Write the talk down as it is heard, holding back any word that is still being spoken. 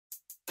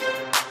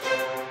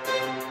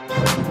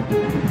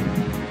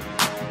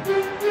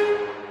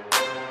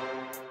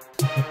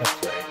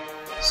That's right.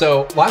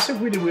 So last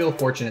week we did Wheel of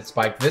Fortune at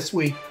Spike. This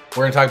week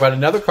we're going to talk about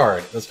another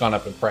card that's gone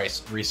up in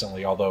price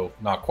recently, although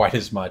not quite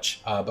as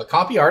much. But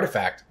Copy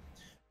Artifact.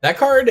 That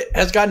card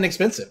has gotten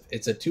expensive.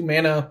 It's a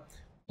 2-mana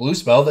blue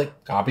spell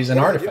that copies an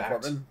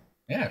artifact.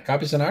 Yeah,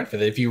 copies an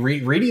artifact. If you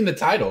reading the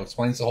title,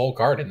 explains the whole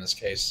card in this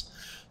case.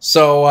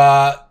 So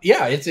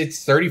yeah, it's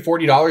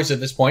 $30-$40 at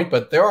this point,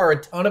 but there are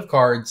a ton of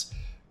cards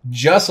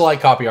just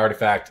like Copy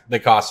Artifact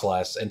that cost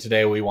less, and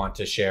today we want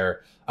to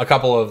share a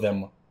couple of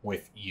them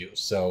with you.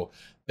 So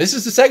this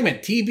is the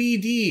segment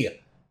TBD,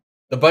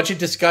 the budget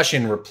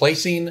discussion,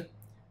 replacing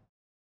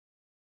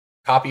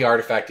Copy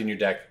Artifact in your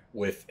deck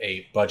with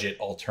a budget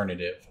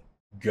alternative.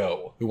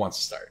 Go. Who wants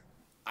to start?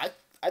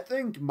 I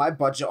think my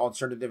budget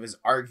alternative is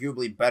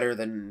arguably better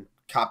than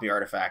Copy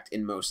Artifact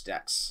in most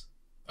decks.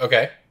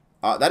 Okay.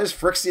 That is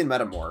Phyrexian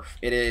Metamorph.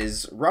 It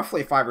is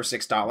roughly $5 or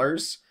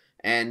 $6,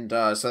 and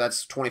so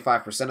that's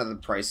 25% of the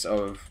price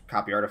of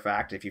Copy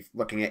Artifact if you're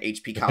looking at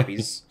HP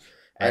copies.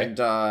 Right.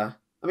 And I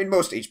mean,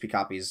 most HP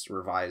copies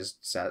revised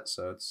set,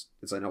 so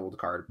it's an old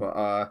card.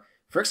 But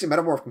Phyrexian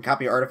Metamorph can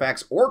copy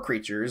artifacts or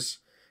creatures,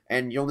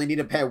 and you only need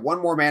to pay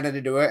 1 more mana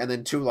to do it, and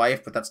then 2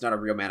 life, but that's not a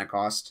real mana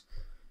cost.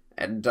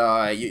 And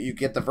you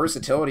get the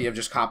versatility of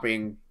just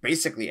copying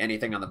basically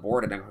anything on the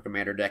board in a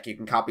commander deck. You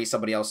can copy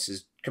somebody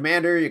else's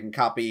commander, you can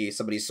copy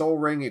somebody's Soul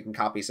Ring, you can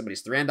copy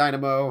somebody's Thran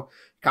Dynamo,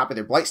 copy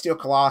their Blightsteel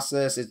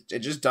Colossus. It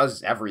just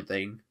does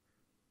everything.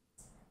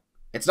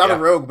 It's not a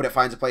rogue, but it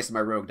finds a place in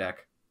my rogue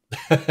deck.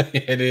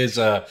 It is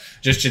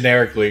just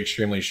generically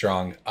extremely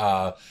strong.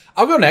 I'll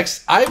go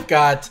next. I've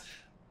got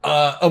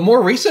a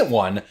more recent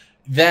one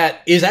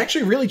that is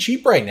actually really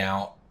cheap right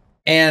now,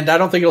 and I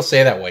don't think it'll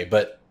stay that way,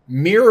 but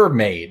Mirror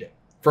Maid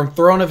from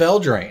Throne of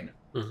Eldraine.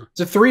 Mm-hmm.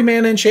 It's a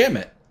 3-mana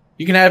enchantment.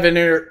 You can have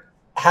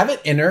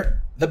it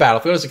enter the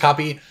battlefield as a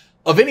copy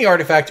of any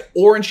artifact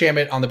or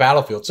enchantment on the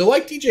battlefield. So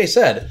like DJ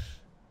said,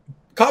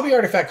 Copy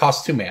Artifact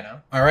costs 2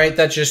 mana. All right,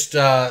 that's just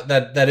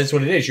that is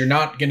what it is. You're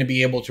not going to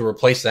be able to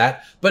replace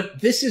that. But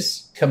this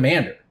is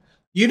Commander.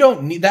 You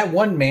don't need that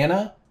 1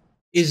 mana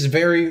is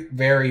very,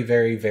 very,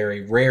 very,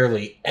 very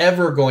rarely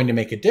ever going to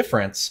make a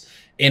difference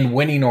in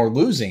winning or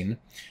losing.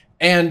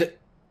 And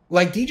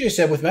like DJ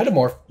said with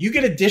Metamorph, you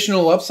get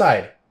additional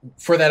upside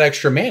for that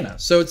extra mana.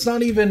 So it's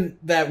not even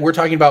that we're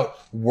talking about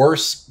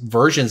worse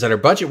versions that are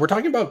budget. We're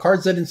talking about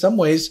cards that in some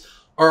ways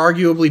are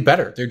arguably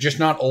better. They're just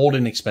not old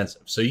and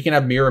expensive. So you can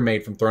have Mirror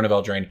Maid from Throne of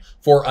Eldraine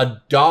for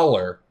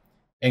 $1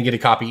 and get a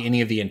copy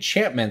any of the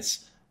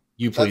enchantments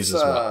you please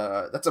as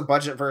well. That's a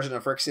budget version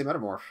of Phyrexian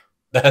Metamorph.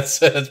 That's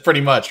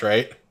pretty much,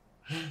 right?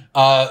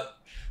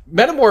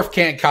 Metamorph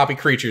can't copy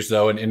creatures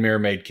though, and Mirror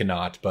Maid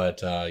cannot,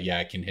 but yeah,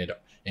 it can hit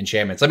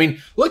enchantments. I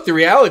mean, look, the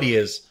reality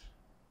is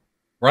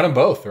run them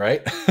both,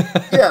 right?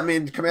 Yeah, I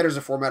mean, Commander's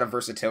a format of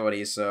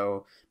versatility,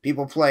 so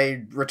people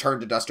play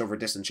Return to Dust over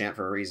Disenchant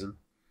for a reason.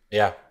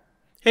 Yeah.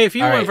 Hey, if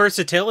you want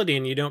versatility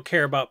and you don't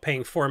care about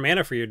paying 4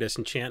 mana for your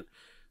Disenchant,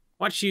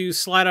 why don't you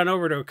slide on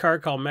over to a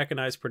card called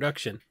Mechanized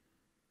Production?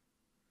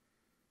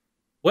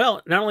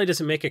 Well, not only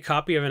does it make a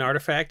copy of an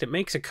artifact, it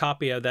makes a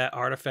copy of that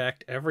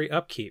artifact every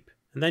upkeep.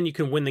 And then you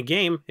can win the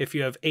game if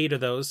you have 8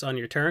 of those on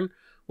your turn,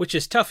 which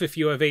is tough if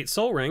you have 8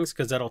 Soul Rings,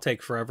 because that'll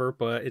take forever,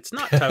 but it's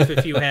not tough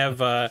if you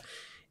have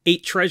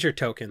 8 treasure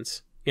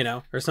tokens, you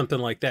know, or something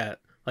like that.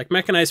 Like,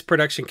 Mechanized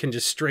Production can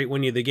just straight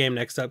win you the game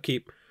next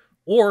upkeep,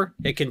 or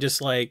it can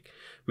just, like,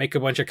 make a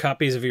bunch of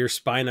copies of your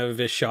Spine of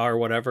Ishar or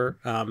whatever.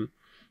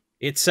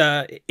 It's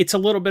a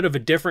little bit of a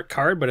different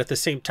card, but at the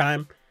same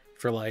time,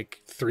 for like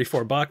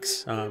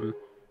 $3-4,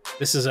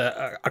 this is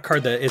a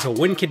card that is a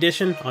win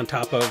condition on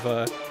top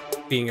of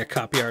being a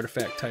copy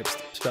artifact type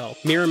spell.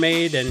 Mirror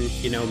Maid and,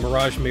 you know,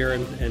 Mirage Mirror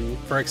and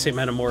Phyrexian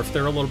Metamorph,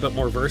 they're a little bit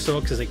more versatile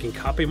because they can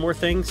copy more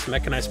things.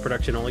 Mechanized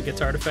Production only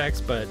gets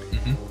artifacts, but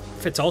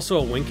if it's also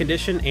a win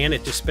condition and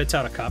it just spits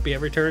out a copy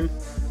every turn,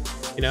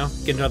 you know,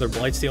 get another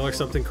Blightsteel or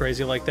something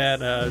crazy like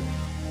that,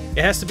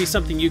 it has to be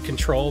something you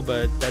control,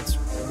 but that's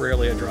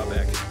rarely a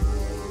drawback.